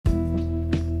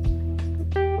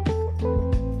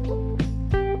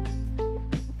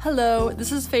Hello,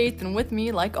 this is Faith, and with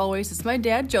me, like always, is my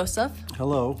dad, Joseph.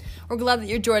 Hello. We're glad that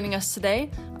you're joining us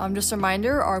today. Just a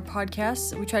reminder, our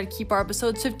podcast, we try to keep our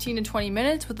episodes 15 to 20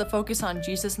 minutes with a focus on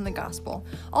Jesus and the gospel.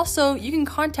 Also, you can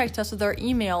contact us with our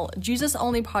email,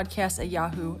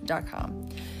 jesusonlypodcast@yahoo.com.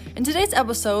 In today's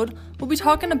episode, we'll be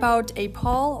talking about a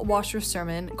Paul Washer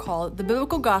sermon called The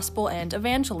Biblical Gospel and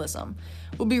Evangelism.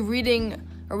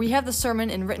 We have the sermon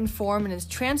in written form and its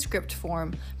transcript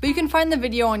form, but you can find the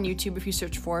video on YouTube if you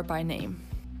search for it by name.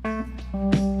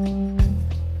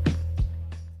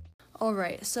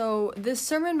 Alright, so this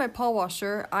sermon by Paul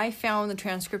Washer, I found the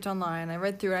transcript online. I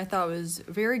read through it, I thought it was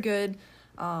very good,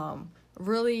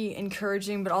 really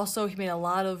encouraging, but also he made a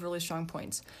lot of really strong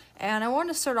points. And I want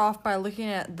to start off by looking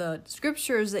at the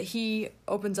scriptures that he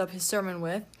opens up his sermon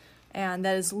with, and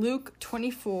that is Luke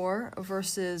 24,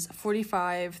 verses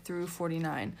 45 through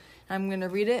 49. I'm going to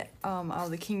read it out of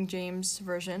the King James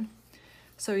Version.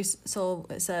 So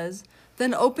it says,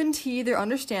 "Then opened he their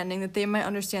understanding, that they might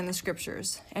understand the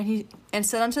scriptures. And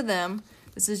said unto them,"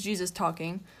 this is Jesus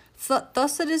talking,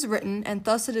 "Thus it is written, and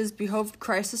thus it is behoved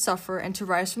Christ to suffer, and to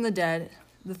rise from the dead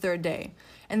the third day.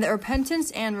 And that repentance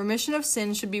and remission of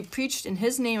sins should be preached in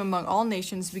his name among all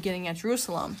nations, beginning at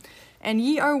Jerusalem. And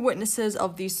ye are witnesses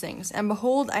of these things. And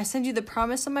behold, I send you the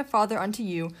promise of my Father unto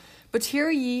you, but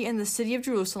tarry ye in the city of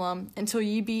Jerusalem, until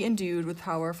ye be endued with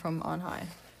power from on high."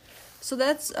 So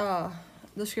that's the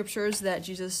scriptures that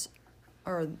Jesus,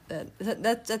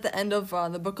 that's at the end of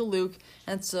the book of Luke.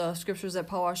 That's scriptures that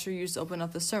Paul Washer used to open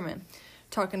up the sermon,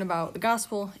 talking about the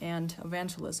gospel and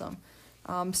evangelism.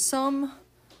 One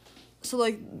of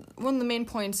the main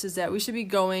points is that we should be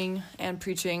going and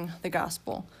preaching the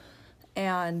gospel.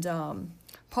 And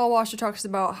Paul Washer talks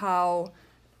about how,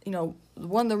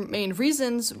 one of the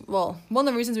reasons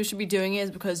we should be doing it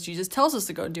is because Jesus tells us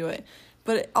to go do it.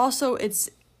 But also it's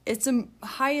the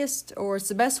highest, or it's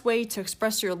the best way to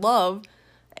express your love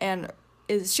and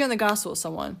is sharing the gospel with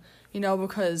someone,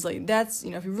 because that's,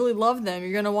 if you really love them,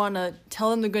 you're going to want to tell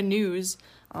them the good news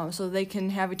so they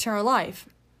can have eternal life.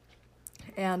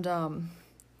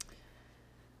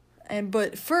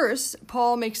 But first,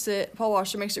 Paul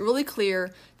Washer makes it really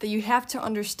clear that you have to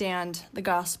understand the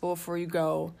gospel before you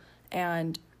go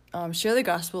and share the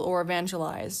gospel or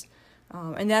evangelize.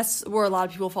 And that's where a lot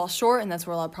of people fall short, and that's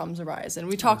where a lot of problems arise. And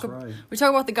we talk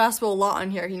about the gospel a lot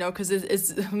on here, because it's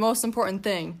the most important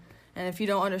thing. And if you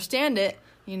don't understand it,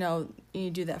 you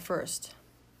do that first.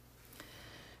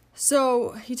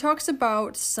 So he talks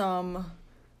about so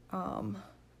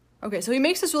he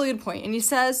makes this really good point, and he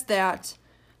says that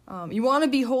you want to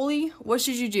be holy, what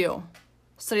should you do?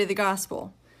 Study the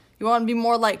gospel. You want to be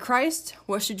more like Christ?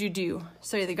 What should you do?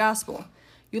 Study the gospel.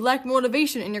 You lack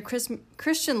motivation in your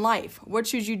Christian life. What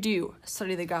should you do?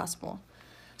 Study the gospel.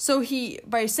 So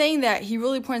by saying that, he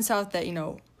really points out that,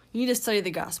 you need to study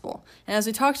the gospel. And as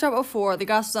we talked about before, the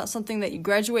gospel is not something that you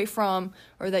graduate from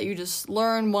or that you just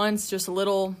learn once, just a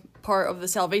little part of the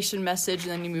salvation message,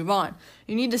 and then you move on.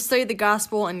 You need to study the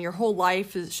gospel, and your whole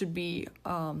life should be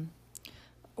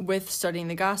with studying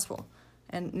the gospel.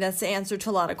 And that's the answer to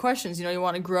a lot of questions. You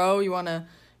want to grow, you want to,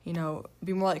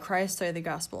 be more like Christ, study the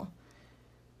gospel.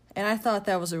 And I thought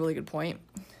that was a really good point.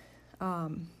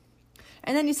 And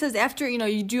then he says after,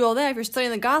 you do all that, if you're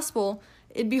studying the gospel,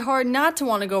 it'd be hard not to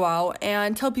want to go out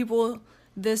and tell people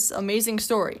this amazing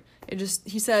story.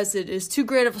 He says it is too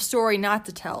great of a story not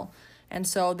to tell. And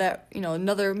so that,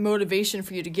 another motivation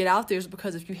for you to get out there is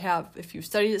because if you've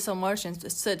studied it so much and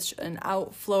it's such an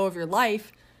outflow of your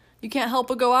life, you can't help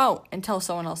but go out and tell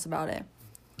someone else about it.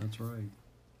 That's right.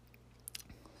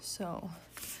 So,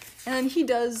 and then he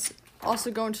does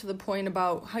also go into the point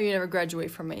about how you never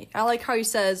graduate from it. I like how he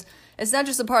says, it's not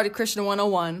just a part of Christian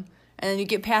 101, and then you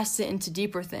get past it into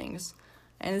deeper things.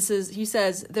 And he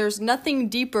says, there's nothing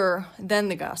deeper than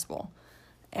the gospel.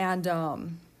 And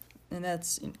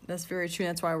that's very true.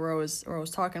 That's why we're always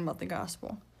talking about the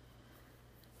gospel.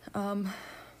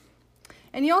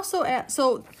 And he also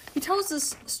he tells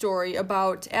this story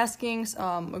about asking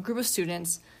a group of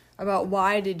students about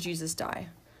why did Jesus die,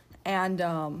 and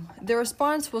their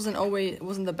response wasn't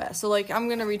the best. So I'm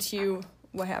gonna read to you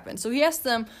what happened. So he asked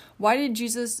them, why did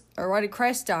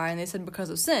Christ die? And they said, because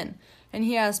of sin. And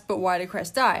he asked, but why did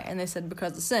Christ die? And they said,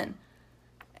 because of sin.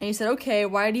 And he said, okay,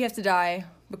 why did he have to die?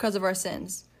 Because of our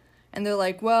sins. And they're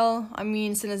like, well,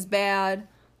 sin is bad,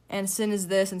 and sin is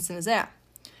this, and sin is that.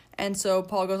 And so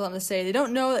Paul goes on to say, they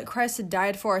don't know that Christ had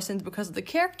died for our sins because of the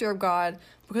character of God,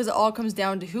 because it all comes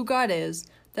down to who God is,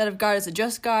 that if God is a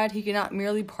just God, he cannot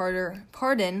merely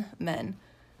pardon men.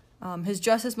 His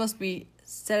justice must be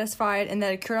satisfied, and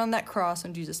that occurred on that cross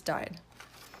when Jesus died.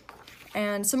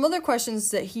 And some other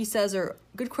questions that he says are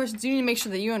good questions you need to make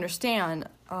sure that you understand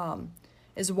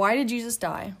is why did Jesus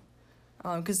die?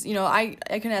 Because, I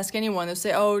can ask anyone. They'll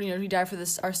say, he died for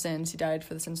our sins. He died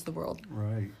for the sins of the world.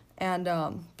 Right. And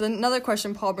but another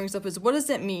question Paul brings up is, what does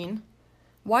it mean?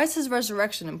 Why is his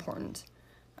resurrection important?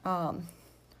 And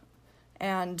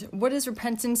what is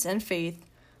repentance and faith?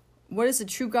 What is the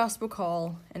true gospel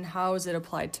call? And how is it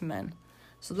applied to men?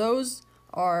 So those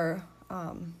are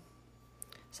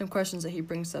some questions that he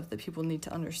brings up that people need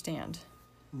to understand.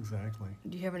 Exactly.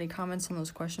 Do you have any comments on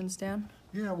those questions, Dan?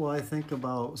 Yeah, well, I think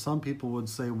about, some people would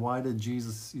say,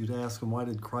 you'd ask them, why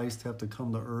did Christ have to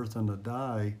come to earth and to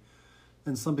die?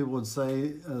 And some people would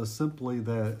say simply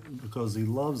that because he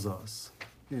loves us.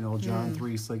 John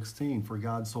 3:16, for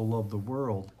God so loved the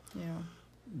world. Yeah.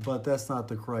 But that's not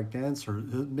the correct answer.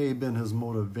 It may have been his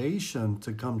motivation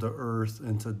to come to earth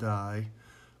and to die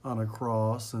on a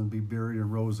cross and be buried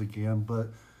and rose again, but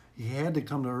he had to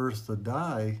come to earth to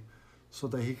die so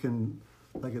that he can,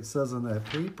 like it says in that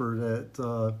paper, that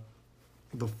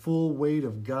the full weight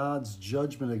of God's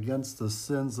judgment against the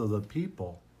sins of the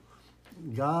people.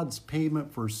 God's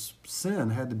payment for sin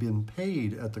had to be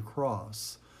paid at the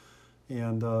cross.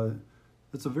 And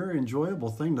it's a very enjoyable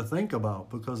thing to think about,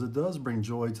 because it does bring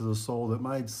joy to the soul that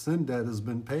my sin debt has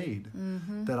been paid,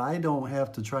 that I don't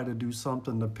have to try to do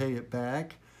something to pay it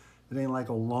back. It ain't like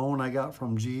a loan I got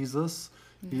from Jesus.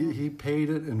 He paid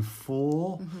it in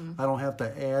full. I don't have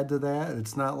to add to that.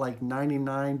 It's not like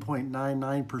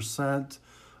 99.99%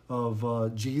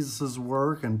 of Jesus'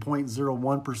 work and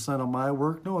 0.01% of my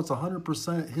work. No, it's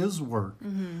 100% his work.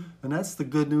 And that's the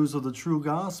good news of the true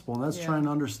gospel. And that's trying to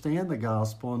understand the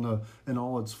gospel in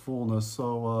all its fullness.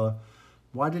 So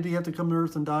why did he have to come to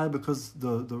earth and die? Because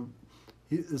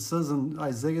it says in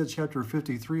Isaiah chapter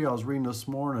 53, I was reading this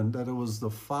morning, that it was the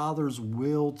Father's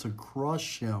will to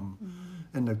crush him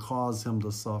and to cause him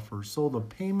to suffer. So the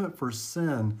payment for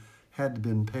sin had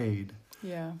been paid.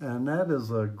 Yeah. And that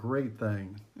is a great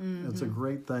thing. It's a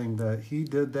great thing that he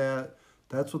did that.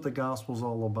 That's what the gospel's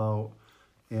all about.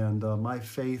 And my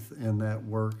faith in that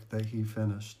work that he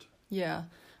finished. Yeah.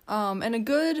 And a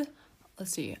good,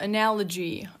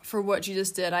 analogy for what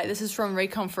Jesus did. This is from Ray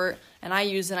Comfort, and I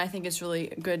use it, and I think it's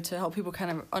really good to help people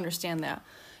kind of understand that.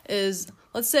 Is,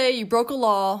 let's say you broke a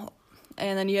law,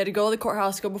 and then you had to go to the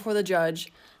courthouse, go before the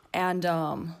judge, and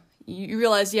you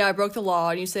realize, I broke the law,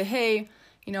 and you say, hey,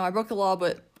 I broke the law,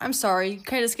 but I'm sorry.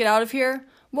 Can I just get out of here?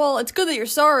 Well, it's good that you're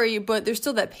sorry, but there's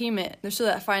still that payment. There's still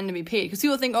that fine to be paid. Because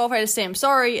people think, if I just say I'm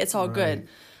sorry, it's all good.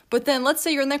 But then let's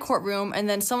say you're in that courtroom, and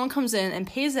then someone comes in and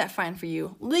pays that fine for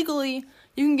you. Legally,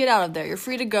 you can get out of there. You're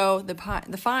free to go. The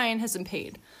fine has been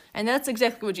paid. And that's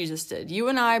exactly what Jesus did. You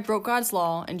and I broke God's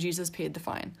law, and Jesus paid the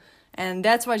fine. And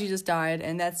that's why Jesus died,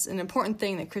 and that's an important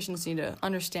thing that Christians need to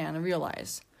understand and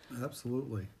realize.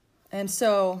 Absolutely. And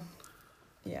so,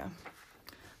 yeah.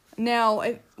 Now,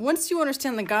 once you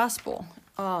understand the gospel,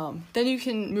 then you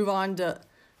can move on to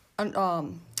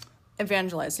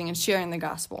evangelizing and sharing the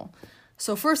gospel.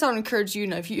 So first, I would encourage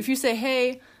you, if you say,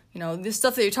 hey, this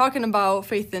stuff that you're talking about,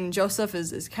 faith in Joseph,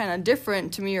 is kind of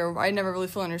different to me, or I never really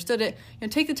fully understood it,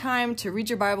 take the time to read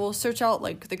your Bible, search out,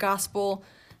 the gospel,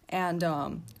 and,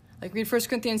 read 1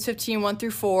 Corinthians 15,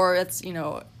 1-4, that's,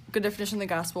 good definition of the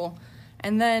gospel,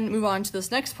 and then move on to this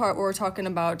next part where we're talking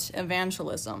about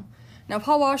evangelism. Now,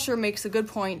 Paul Washer makes a good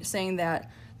point saying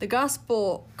that the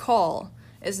gospel call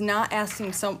is not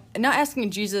asking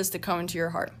Jesus to come into your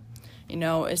heart.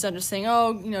 It's not just saying,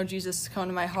 Jesus, come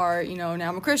to my heart, now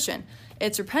I'm a Christian.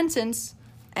 It's repentance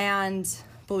and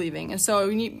believing. And so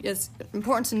it's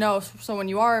important to know, so when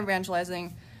you are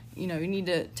evangelizing, you need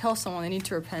to tell someone they need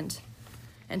to repent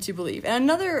and to believe. And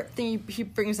another thing he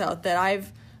brings out that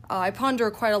I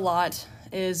ponder quite a lot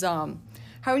is how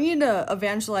we need to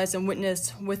evangelize and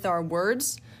witness with our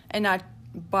words and not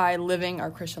by living our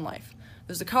Christian life.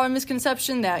 There's a common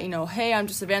misconception that, hey, I'm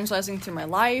just evangelizing through my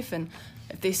life, and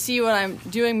if they see what I'm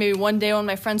doing, maybe one day one of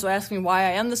my friends will ask me why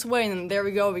I am this way, and then there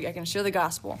we go, I can share the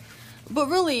gospel. But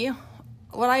really,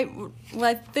 what I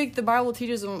think the Bible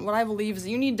teaches and what I believe is that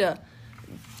you need to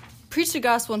preach the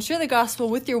gospel and share the gospel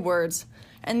with your words,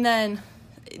 and then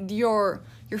your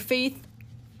faith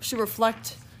should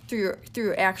reflect through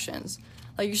your actions.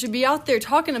 You should be out there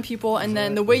talking to people, and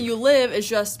then the way you live is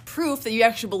just proof that you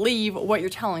actually believe what you're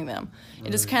telling them.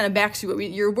 It just kind of backs you.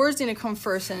 Your words need to come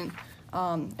first, and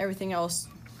everything else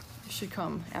should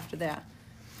come after that.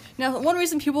 Now, one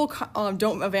reason people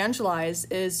don't evangelize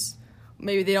is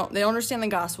maybe they don't understand the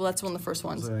gospel. That's one of the first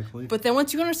ones. Exactly. But then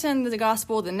once you understand the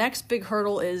gospel, the next big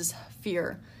hurdle is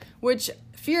fear, which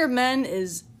fear of men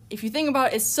is if you think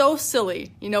about it, it's so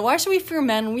silly. Why should we fear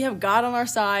men when we have God on our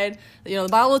side? The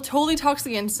Bible totally talks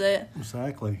against it.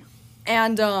 Exactly.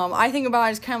 And I think about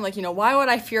it as kind of like, why would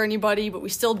I fear anybody? But we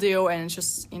still do, and it's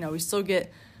just, we still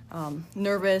get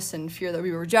nervous and fear that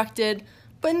we were rejected.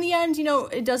 But in the end,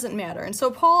 it doesn't matter. And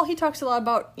so Paul, he talks a lot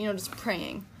about, just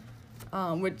praying,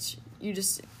 which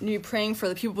you're praying for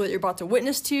the people that you're about to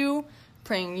witness to,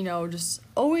 praying, just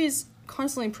always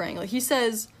constantly praying. Like he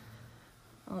says,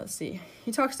 let's see,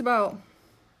 he talks about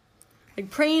like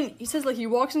praying. He says like he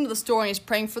walks into the store and he's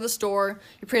praying for the store.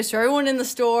 He prays for everyone in the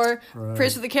store, right.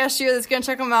 Prays for the cashier that's going to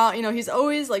check him out. He's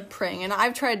always like praying. And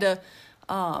I've tried to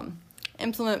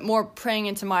implement more praying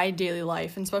into my daily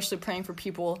life, and especially praying for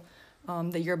people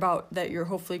that you're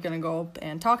hopefully going to go up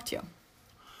and talk to.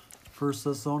 1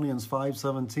 Thessalonians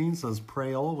 5:17 says,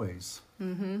 pray always.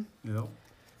 Mm-hmm. Yep.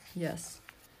 Yes.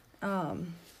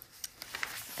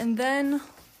 And then,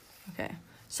 okay.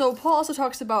 So Paul also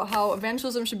talks about how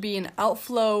evangelism should be an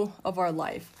outflow of our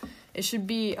life. It should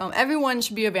be, everyone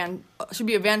should be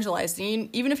evangelizing.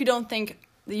 Even if you don't think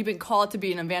that you've been called to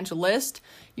be an evangelist,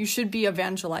 you should be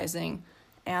evangelizing.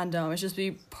 And it should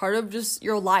be part of just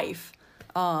your life.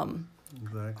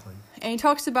 Exactly. And he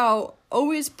talks about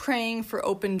always praying for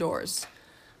open doors.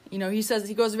 He says,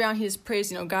 he goes around, he just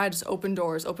prays, God, just open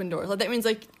doors, open doors. That means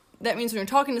when you're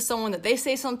talking to someone that they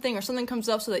say something or something comes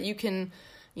up so that you can,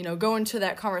 go into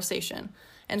that conversation.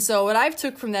 And so what I've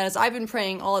took from that is I've been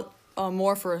praying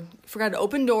more for God to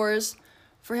open doors,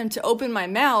 for him to open my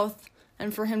mouth,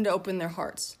 and for him to open their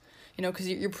hearts. Because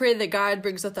you pray that God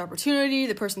brings up the opportunity,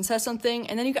 the person says something,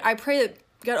 and then I pray that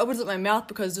God opens up my mouth,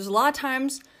 because there's a lot of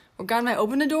times where God might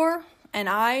open the door and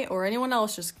I or anyone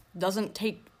else just doesn't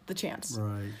take the chance.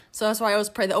 Right. So that's why I always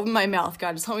pray to open my mouth.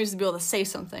 God, just help me just be able to say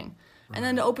something. Right. And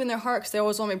then to open their heart, because they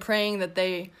always want me praying that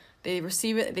they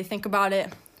receive it, they think about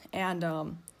it, and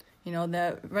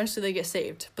that eventually they get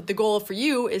saved. But the goal for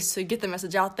you is to get the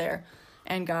message out there,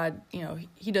 and God,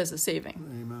 he does the saving.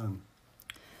 Amen.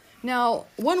 Now,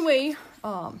 one way,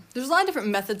 there's a lot of different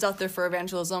methods out there for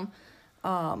evangelism,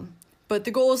 but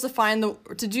the goal is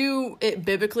to do it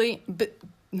biblically.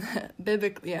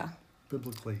 Biblically.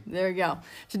 There you go.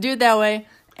 To do it that way,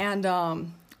 and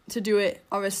to do it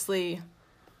obviously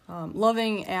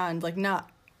loving and like not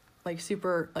like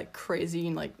super like crazy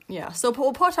and like yeah. So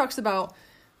Paul talks about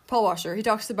Paul Washer. He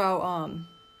talks about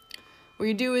what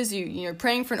you do is you're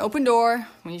praying for an open door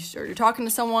when you're talking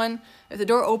to someone. If the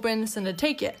door opens, then to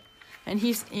take it. And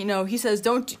he says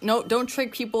don't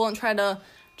trick people and try to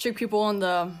trick people on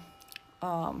the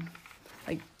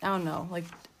like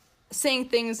saying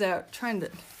things that trying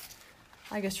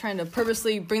to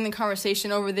purposely bring the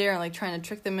conversation over there and like trying to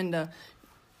trick them into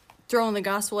throwing the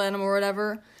gospel at them or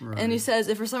whatever. Right. And he says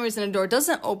if for some reason a door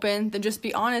doesn't open, then just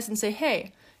be honest and say,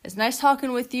 hey, it's nice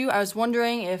talking with you. I was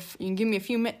wondering if you can give me a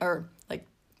few minutes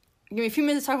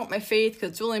to talk about my faith,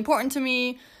 because it's really important to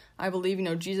me. I believe,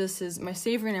 Jesus is my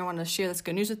Savior, and I want to share this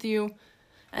good news with you.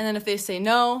 And then if they say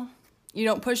no, you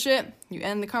don't push it. You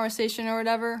end the conversation or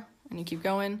whatever, and you keep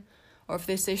going. Or if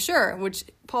they say sure, which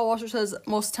Paul Washer says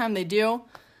most of the time they do.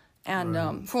 And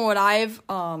right. From what I've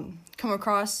come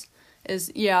across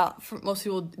is, most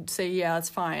people say, yeah, that's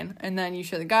fine. And then you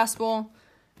share the gospel,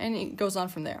 and it goes on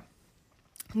from there.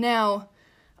 Now,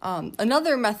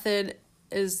 another method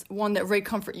is one that Ray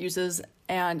Comfort uses,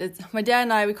 and my dad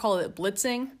and I, we call it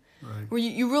blitzing. Right. Where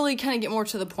you really kind of get more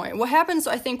to the point. What happens,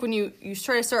 I think, when you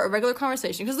try to start a regular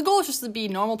conversation, because the goal is just to be a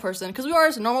normal person, because we are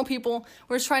as normal people,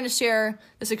 we're just trying to share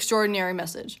this extraordinary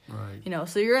message. Right.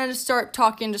 So you're going to start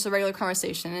talking just a regular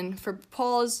conversation. And for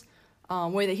Paul's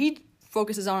way that he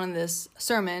focuses on in this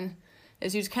sermon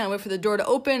is you just kind of wait for the door to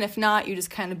open. If not, you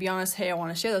just kind of be honest, hey, I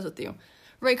want to share this with you.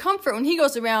 Ray Comfort, when he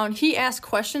goes around, he asks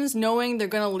questions knowing they're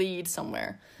going to lead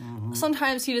somewhere. Mm-hmm.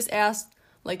 Sometimes he just asks,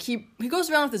 like, he goes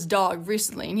around with his dog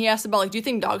recently, and he asked about, like, do you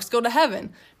think dogs go to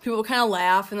heaven? People kind of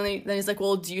laugh, and then he's like,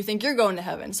 well, do you think you're going to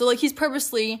heaven? So, like, he's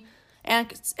purposely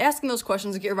asking those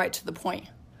questions to get right to the point.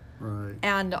 Right.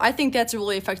 And I think that's a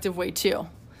really effective way, too.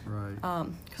 Right.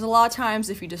 Because a lot of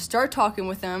times, if you just start talking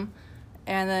with them,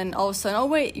 and then all of a sudden, oh,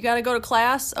 wait, you got to go to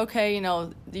class? Okay,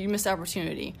 you missed the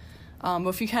opportunity. But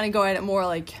if you kind of go at it more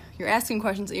like you're asking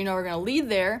questions that are going to lead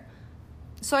there.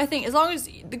 So I think as long as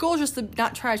the goal is just to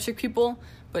not try to trick people,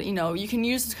 but, you can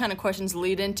use those kind of questions to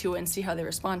lead into it and see how they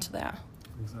respond to that.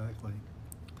 Exactly.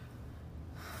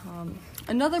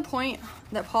 Another point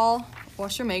that Paul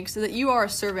Washer makes is that you are a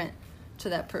servant to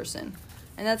that person.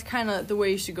 And that's kind of the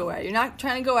way you should go at it. You're not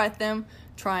trying to go at them,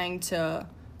 trying to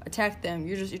attack them.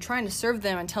 You're trying to serve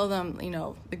them and tell them,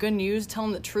 the good news, tell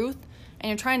them the truth, and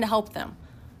you're trying to help them.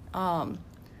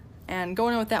 And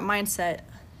going in with that mindset,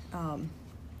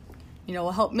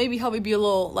 help you be a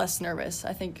little less nervous.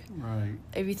 I think Right.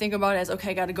 if you think about it as,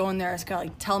 okay, I got to go in there, I just got to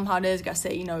like tell them how it is, got to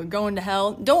say, you're going to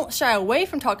hell. Don't shy away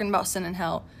from talking about sin and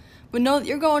hell, but know that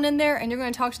you're going in there and you're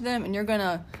going to talk to them and you're going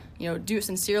to, do it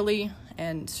sincerely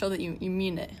and show that you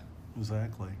mean it.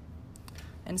 Exactly.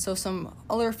 And so some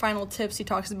other final tips he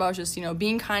talks about is just,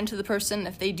 being kind to the person.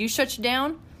 If they do shut you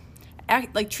down,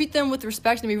 treat them with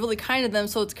respect and be really kind to them,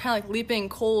 so it's kind of like leaping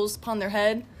coals upon their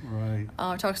head. Right.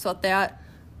 Talks about that.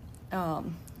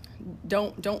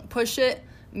 Don't push it.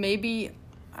 Maybe,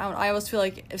 I always feel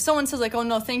like if someone says like, oh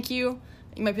no, thank you,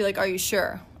 you might be like, are you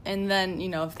sure? And then,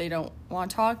 if they don't want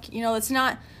to talk, it's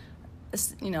not,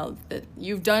 that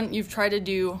you've tried to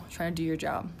do your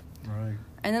job. Right.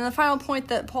 And then the final point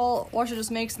that Paul Washer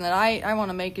just makes and that I want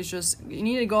to make is just, you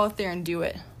need to go out there and do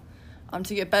it.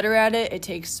 To get better at it, it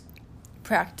takes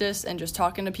practice and just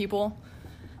talking to people.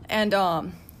 And,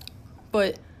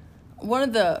 but one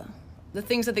of the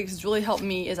things I think has really helped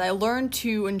me is I learned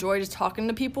to enjoy just talking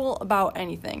to people about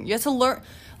anything. You have to learn,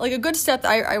 like a good step that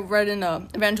I read in a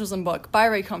evangelism book by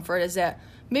Ray Comfort is that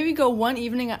maybe go one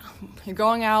evening, you're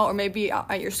going out or maybe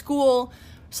at your school,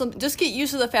 just get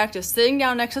used to the fact of sitting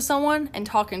down next to someone and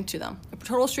talking to them. A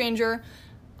total stranger,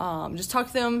 just talk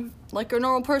to them like a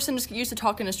normal person, just get used to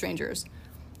talking to strangers.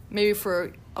 Maybe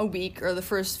for a week or the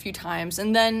first few times.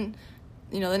 And then,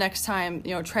 the next time,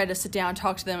 try to sit down,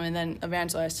 talk to them, and then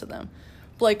evangelize to them.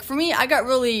 But, like, for me, I got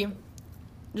really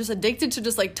just addicted to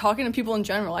just, like, talking to people in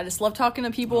general. I just love talking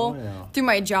to people. Oh, yeah. Through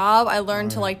my job, I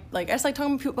learned to, I just like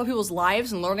talking about people's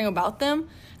lives and learning about them.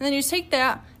 And then you just take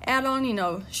that, add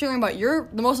on, sharing about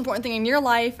the most important thing in your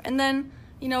life, and then,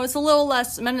 it's a little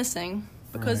less menacing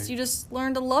because you just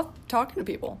learn to love talking to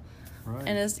people. Right.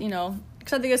 And it's,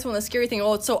 because I think that's one of the scary things.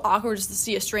 Oh, it's so awkward just to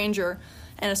see a stranger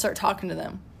and to start talking to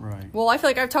them. Right. Well, I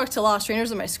feel like I've talked to a lot of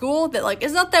strangers in my school that, like,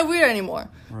 it's not that weird anymore.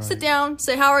 Right. Sit down,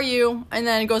 say, how are you? And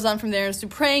then it goes on from there. Just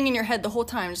praying in your head the whole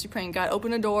time. Just praying, God,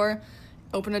 open a door.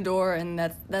 And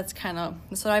that's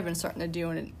what I've been starting to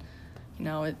do. And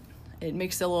it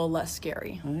makes it a little less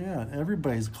scary. Yeah,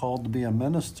 everybody's called to be a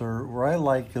minister. Where I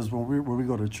like is where we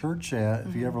go to church at,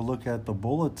 if you ever look at the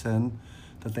bulletin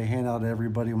that they hand out to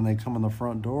everybody when they come in the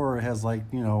front door, it has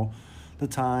the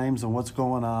times and what's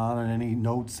going on and any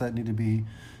notes that need to be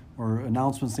or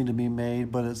announcements need to be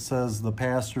made, but it says the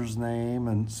pastor's name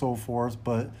and so forth,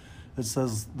 but it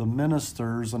says the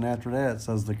ministers, and after that it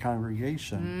says the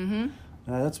congregation.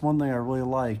 Mm-hmm. That's one thing I really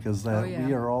like is that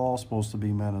we are all supposed to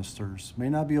be ministers. May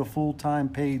not be a full-time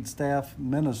paid staff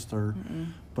minister,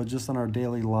 but just in our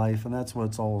daily life, and that's what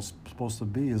it's all supposed to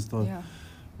be, is to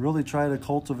really try to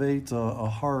cultivate a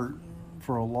heart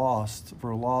for a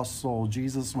lost soul.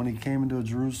 Jesus, when he came into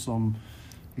Jerusalem,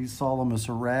 he saw them as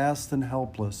harassed and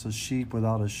helpless, as sheep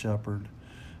without a shepherd.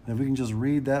 And if we can just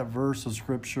read that verse of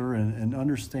Scripture and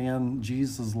understand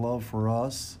Jesus' love for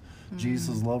us,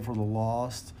 Jesus' love for the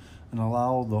lost, and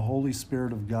allow the Holy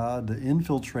Spirit of God to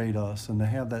infiltrate us and to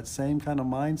have that same kind of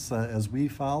mindset as we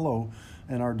follow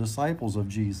and are disciples of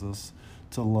Jesus,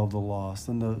 to love the lost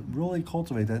and to really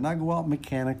cultivate that, not go out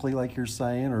mechanically like you're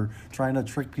saying, or trying to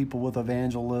trick people with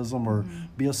evangelism, or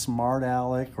be a smart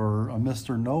aleck or a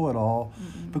Mr. Know-it-all,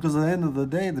 because at the end of the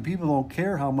day, the people don't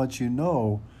care how much you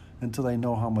know until they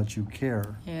know how much you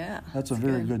care. Yeah, that's a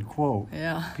very good quote.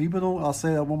 Yeah, people don't. I'll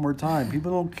say that one more time.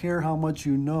 People don't care how much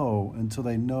you know until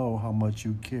they know how much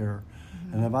you care.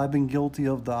 And have I been guilty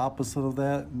of the opposite of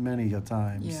that? Many a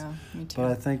times. Yeah, me too.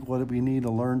 But I think what we need to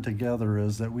learn together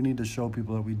is that we need to show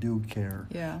people that we do care.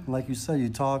 Yeah. And like you said, you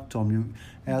talk to them, you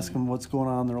ask them what's going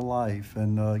on in their life,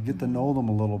 and get to know them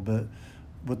a little bit.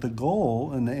 But the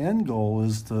goal and the end goal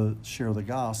is to share the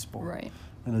gospel. Right.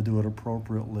 And to do it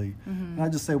appropriately. And I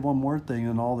just say one more thing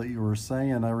in all that you were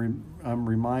saying. I'm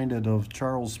reminded of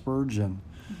Charles Spurgeon.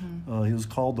 He was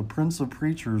called the Prince of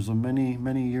Preachers many,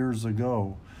 many years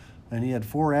ago. And he had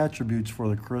 4 attributes for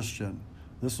the Christian.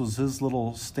 This was his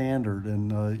little standard,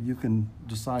 and you can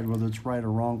decide whether it's right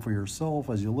or wrong for yourself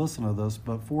as you listen to this,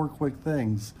 but 4 quick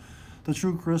things. The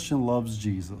true Christian loves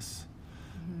Jesus.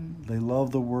 They love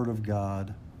the Word of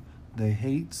God. They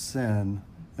hate sin.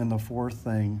 And the 4th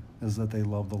thing is that they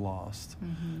love the lost.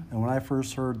 And when I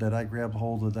first heard that, I grabbed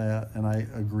hold of that, and I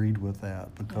agreed with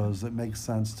that, because it makes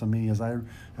sense to me as I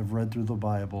have read through the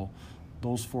Bible.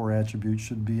 Those 4 attributes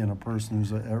should be in a person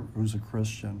who's a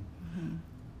Christian.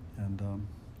 And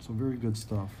so very good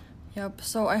stuff. Yep.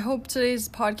 So I hope today's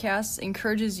podcast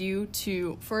encourages you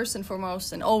to first and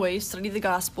foremost and always study the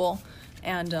gospel,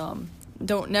 and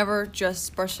don't never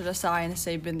just brush it aside and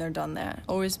say, been there, done that.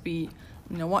 Always be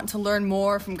wanting to learn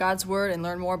more from God's Word and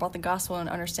learn more about the gospel and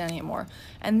understanding it more.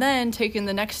 And then taking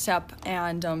the next step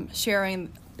and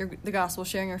sharing the gospel,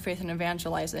 sharing your faith, and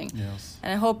evangelizing. Yes.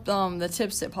 And I hope the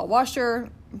tips that Paul Washer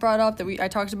brought up, that I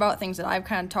talked about, things that I've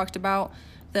kind of talked about,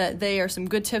 that they are some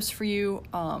good tips for you,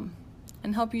 and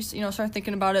help you, start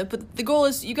thinking about it. But the goal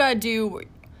is you got to do,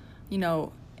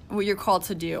 what you're called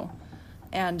to do.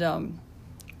 And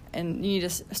you need to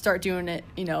start doing it,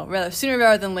 rather sooner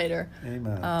rather than later.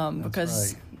 Amen.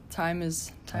 Because right. time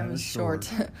is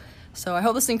short. So I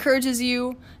hope this encourages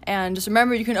you. And just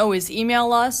remember, you can always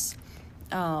email us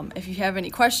if you have any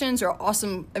questions or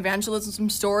awesome evangelism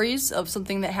stories of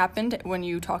something that happened when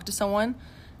you talk to someone.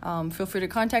 Feel free to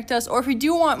contact us. Or if you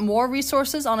do want more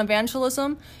resources on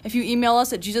evangelism, if you email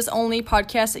us at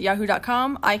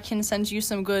JesusOnlyPodcast@yahoo.com, I can send you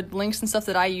some good links and stuff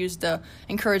that I use to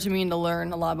encourage me and to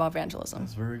learn a lot about evangelism.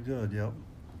 That's very good, yep.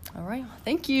 All right.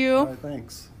 Thank you. All right,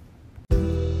 thanks.